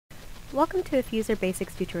Welcome to a Fuser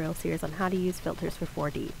Basics tutorial series on how to use filters for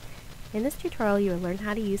 4D. In this tutorial you will learn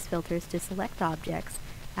how to use filters to select objects,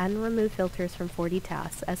 add and remove filters from 4D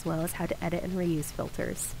tasks, as well as how to edit and reuse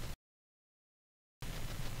filters.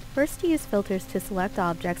 First, to use filters to select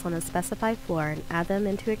objects on a specified floor and add them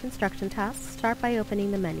into a construction task, start by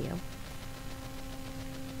opening the menu.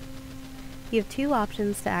 You have two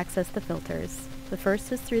options to access the filters. The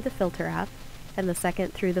first is through the Filter app, and the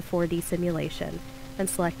second through the 4D simulation, and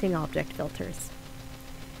selecting object filters.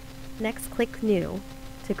 Next, click New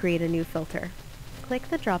to create a new filter. Click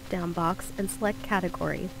the drop-down box and select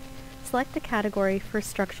Category. Select the category for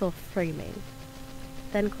structural framing.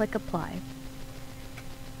 Then click Apply.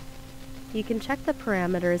 You can check the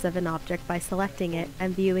parameters of an object by selecting it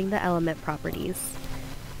and viewing the element properties.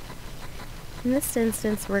 In this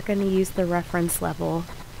instance, we're going to use the reference level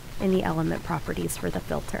in the element properties for the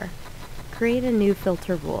filter. Create a new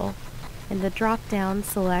filter rule. In the drop-down,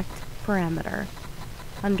 select Parameter.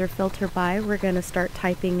 Under Filter By, we're going to start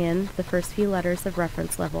typing in the first few letters of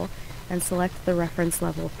reference level and select the reference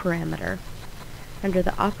level parameter. Under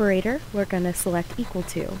the operator, we're going to select Equal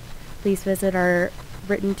To. Please visit our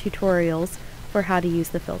written tutorials for how to use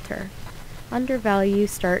the filter. Under Value,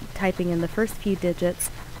 start typing in the first few digits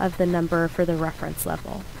of the number for the reference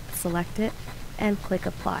level. Select it and click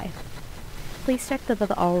Apply. Please check that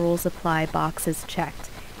the All Rules Apply box is checked.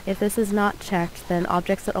 If this is not checked, then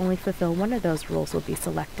objects that only fulfill one of those rules will be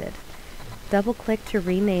selected. Double-click to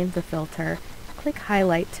rename the filter. Click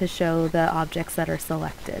Highlight to show the objects that are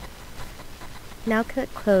selected. Now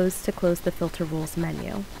click Close to close the Filter Rules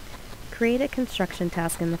menu. Create a construction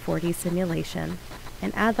task in the 4D simulation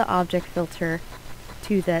and add the object filter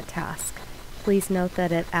to that task. Please note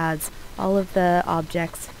that it adds all of the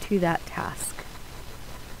objects to that task.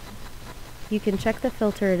 You can check the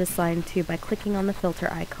filter it is assigned to by clicking on the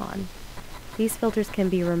filter icon. These filters can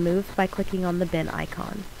be removed by clicking on the bin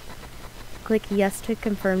icon. Click Yes to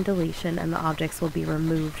confirm deletion and the objects will be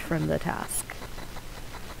removed from the task.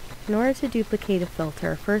 In order to duplicate a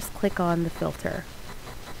filter, first click on the filter.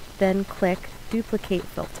 Then click Duplicate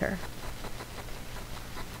Filter.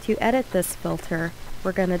 To edit this filter,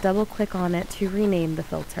 we're going to double-click on it to rename the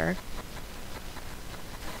filter.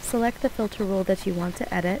 Select the filter rule that you want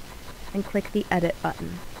to edit and click the Edit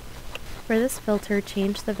button. For this filter,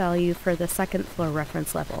 change the value for the second floor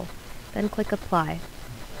reference level, then click Apply.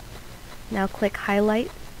 Now click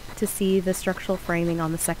Highlight to see the structural framing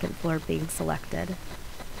on the second floor being selected.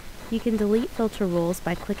 You can delete filter rules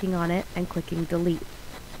by clicking on it and clicking Delete.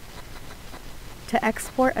 To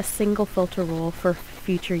export a single filter rule for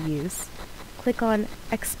future use, click on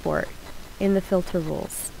Export in the filter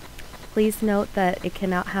rules. Please note that it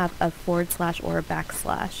cannot have a / or a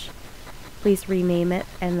 \. Please rename it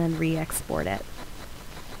and then re-export it.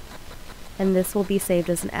 And this will be saved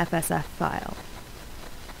as an FSF file.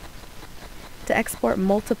 To export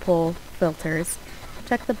multiple filters,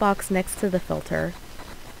 check the box next to the filter,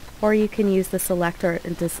 or you can use the selector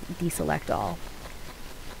and deselect all.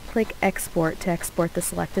 Click Export to export the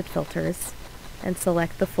selected filters, and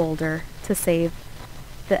select the folder to save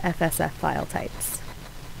the FSF file types.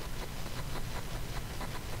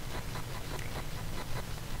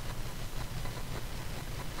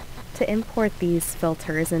 To import these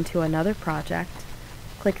filters into another project,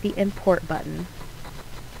 click the Import button.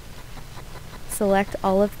 Select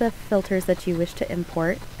all of the filters that you wish to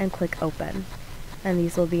import and click Open, and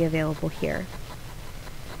these will be available here.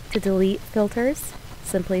 To delete filters,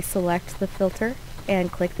 simply select the filter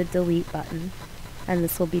and click the Delete button, and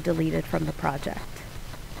this will be deleted from the project.